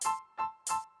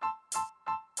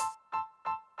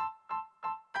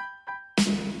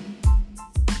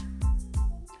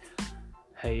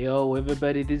Hey yo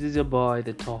everybody, this is your boy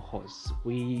the Tohos.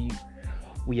 We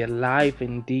are live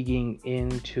and digging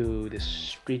into the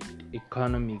street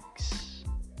economics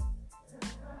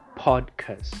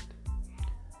podcast.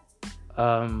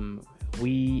 Um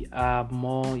we are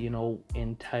more,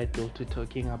 entitled to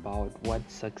talking about what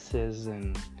success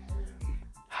and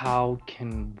how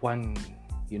can one,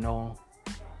 you know,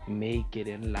 make it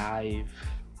in life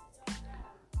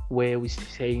where we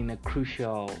stay in a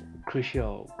crucial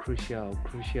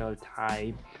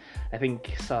time. I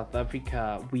think South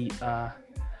Africa, we are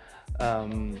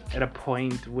at a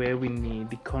point where we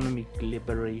need economic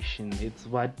liberation. It's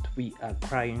what we are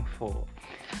crying for,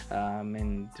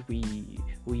 and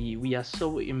we are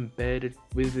so embedded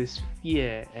with this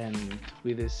fear and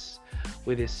with this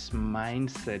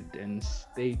mindset and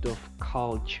state of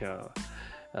culture,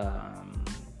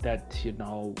 that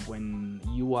when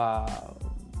you are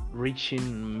reaching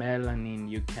melanin,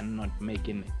 you cannot make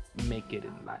it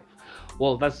in life.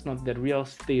 Well, that's not the real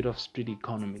state of street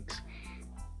economics.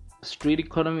 Street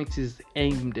economics is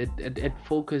aimed at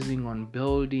focusing on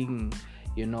building,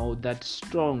 that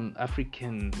strong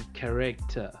African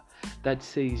character that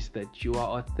says that you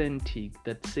are authentic,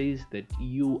 that says that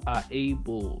you are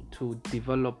able to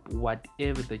develop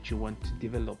whatever that you want to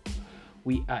develop.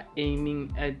 We are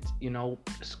aiming at,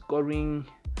 scoring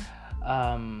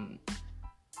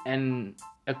and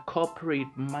a corporate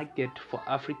market for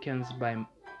Africans by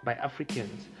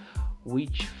Africans,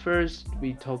 which first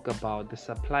we talk about the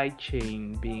supply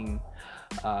chain being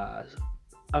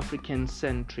African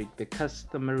centric, the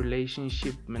customer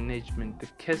relationship management, the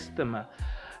customer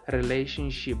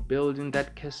relationship, building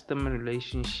that customer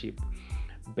relationship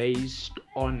based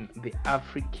on the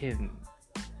African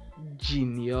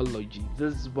genealogy.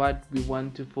 This is what we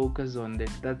want to focus on.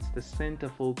 That's the center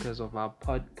focus of our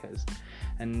podcast,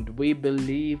 and we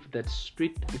believe that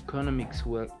street economics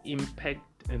will impact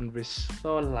and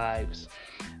restore lives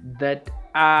that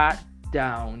are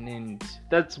down, and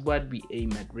that's what we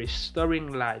aim at: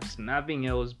 restoring lives, nothing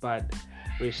else but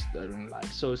restoring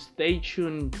lives. So stay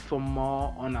tuned for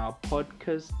more on our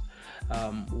podcast.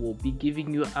 We'll be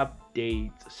giving you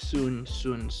updates soon.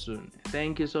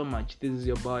 Thank you so much. This is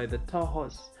your boy the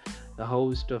Tohos, the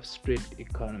host of Street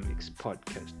Economics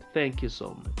Podcast. Thank you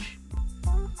so much.